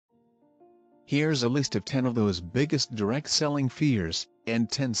Here's a list of 10 of those biggest direct selling fears,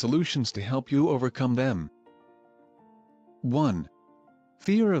 and 10 solutions to help you overcome them. 1.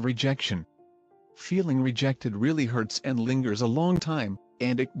 Fear of rejection. Feeling rejected really hurts and lingers a long time,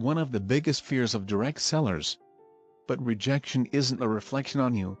 and it's one of the biggest fears of direct sellers. But rejection isn't a reflection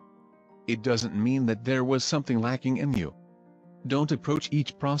on you. It doesn't mean that there was something lacking in you. Don't approach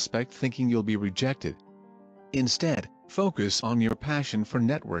each prospect thinking you'll be rejected. Instead, focus on your passion for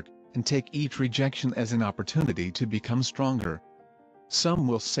network, and take each rejection as an opportunity to become stronger. Some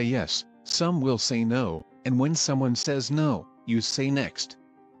will say yes, some will say no, and when someone says no, you say next.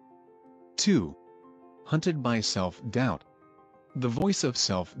 2. Hunted by self-doubt. The voice of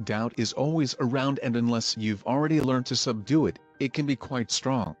self-doubt is always around, and unless you've already learned to subdue it, it can be quite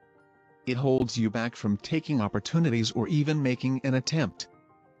strong. It holds you back from taking opportunities or even making an attempt.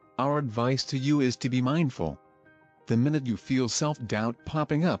 Our advice to you is to be mindful. The minute you feel self-doubt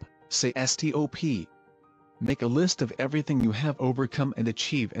popping up, say stop. Make a list of everything you have overcome and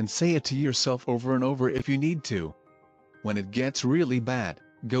achieved and say it to yourself over and over if you need to. When it gets really bad,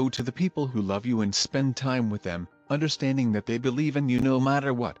 go to the people who love you and spend time with them, understanding that they believe in you no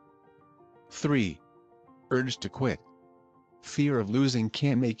matter what. 3. Urge to quit. Fear of losing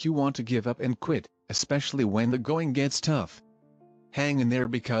can make you want to give up and quit, especially when the going gets tough. Hang in there,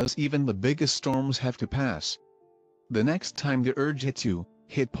 because even the biggest storms have to pass. The next time the urge hits you,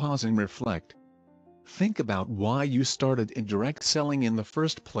 hit pause and reflect. Think about why you started in direct selling in the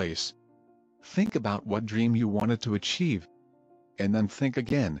first place. Think about what dream you wanted to achieve. And then think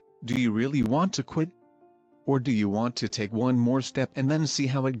again, do you really want to quit? Or do you want to take one more step and then see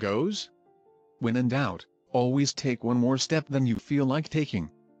how it goes? When in doubt, always take one more step than you feel like taking.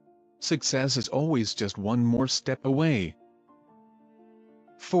 Success is always just one more step away.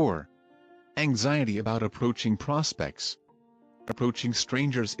 4. Anxiety about approaching prospects. Approaching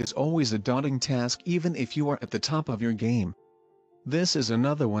strangers is always a daunting task, even if you are at the top of your game. This is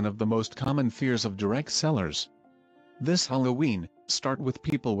another one of the most common fears of direct sellers. This Halloween, start with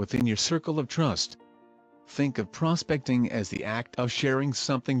people within your circle of trust. Think of prospecting as the act of sharing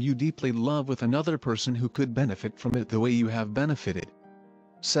something you deeply love with another person who could benefit from it the way you have benefited.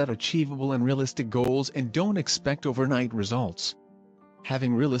 Set achievable and realistic goals and don't expect overnight results.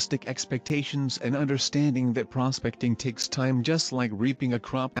 Having realistic expectations and understanding that prospecting takes time, just like reaping a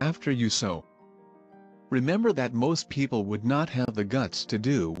crop after you sow. Remember that most people would not have the guts to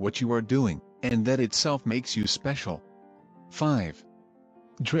do what you are doing, and that itself makes you special. 5.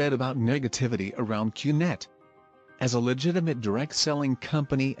 Dread about negativity around QNet. As a legitimate direct selling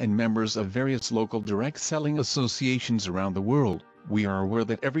company and members of various local direct selling associations around the world, we are aware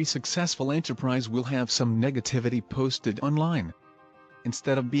that every successful enterprise will have some negativity posted online.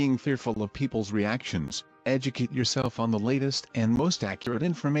 Instead of being fearful of people's reactions, educate yourself on the latest and most accurate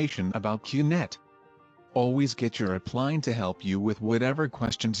information about QNet. Always get your upline to help you with whatever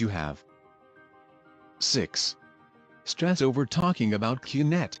questions you have. 6. Stress over talking about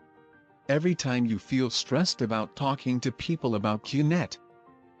QNet. Every time you feel stressed about talking to people about QNet,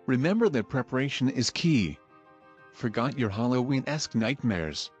 remember that preparation is key. Forget your Halloween-esque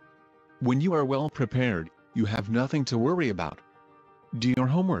nightmares. When you are well prepared, you have nothing to worry about. Do your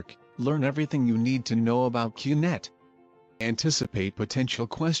homework, learn everything you need to know about QNet. Anticipate potential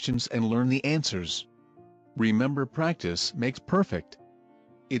questions and learn the answers. Remember, practice makes perfect.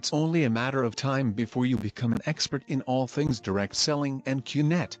 It's only a matter of time before you become an expert in all things direct selling and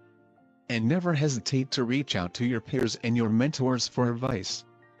QNet. And never hesitate to reach out to your peers and your mentors for advice.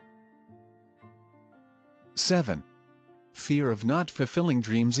 7. Fear of not fulfilling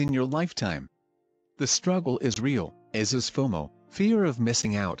dreams in your lifetime. The struggle is real, as is FOMO, fear of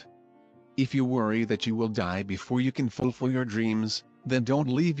missing out. If you worry that you will die before you can fulfill your dreams, then don't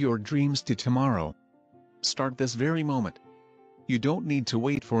leave your dreams to tomorrow. Start this very moment. You don't need to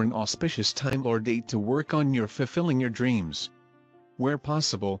wait for an auspicious time or date to work on your fulfilling your dreams. Where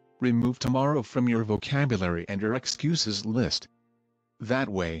possible, remove tomorrow from your vocabulary and your excuses list. That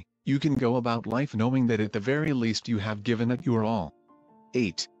way, you can go about life knowing that at the very least you have given it your all.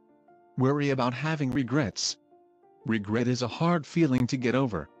 8. Worry about having regrets. Regret is a hard feeling to get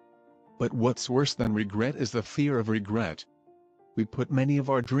over. But what's worse than regret is the fear of regret. We put many of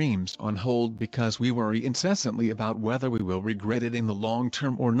our dreams on hold because we worry incessantly about whether we will regret it in the long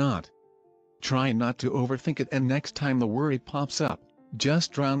term or not. Try not to overthink it, and next time the worry pops up,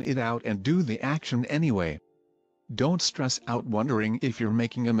 just drown it out and do the action anyway. Don't stress out wondering if you're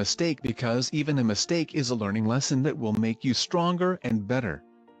making a mistake, because even a mistake is a learning lesson that will make you stronger and better.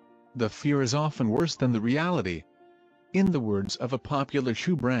 The fear is often worse than the reality. In the words of a popular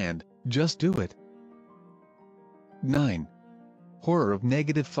shoe brand, just do it. 9. Horror of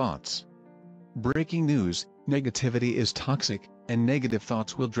negative thoughts. Breaking news: negativity is toxic, and negative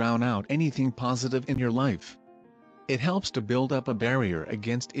thoughts will drown out anything positive in your life. It helps to build up a barrier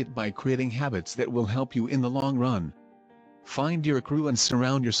against it by creating habits that will help you in the long run. Find your crew and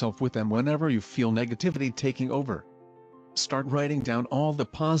surround yourself with them whenever you feel negativity taking over. Start writing down all the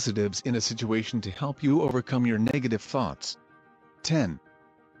positives in a situation to help you overcome your negative thoughts. 10.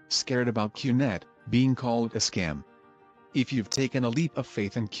 Scared about QNet, being called a scam. If you've taken a leap of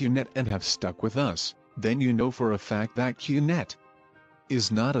faith in QNet and have stuck with us, then you know for a fact that QNet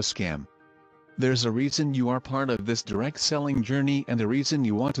is not a scam. There's a reason you are part of this direct selling journey and a reason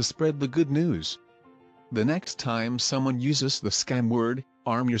you want to spread the good news. The next time someone uses the scam word,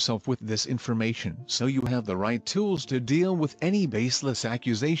 arm yourself with this information so you have the right tools to deal with any baseless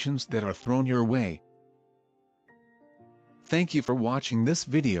accusations that are thrown your way. Thank you for watching this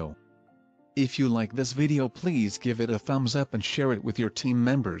video. If you like this video, please give it a thumbs up and share it with your team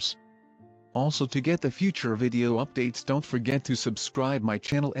members. Also, to get the future video updates, don't forget to subscribe my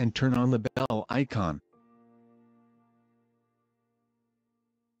channel and turn on the bell icon.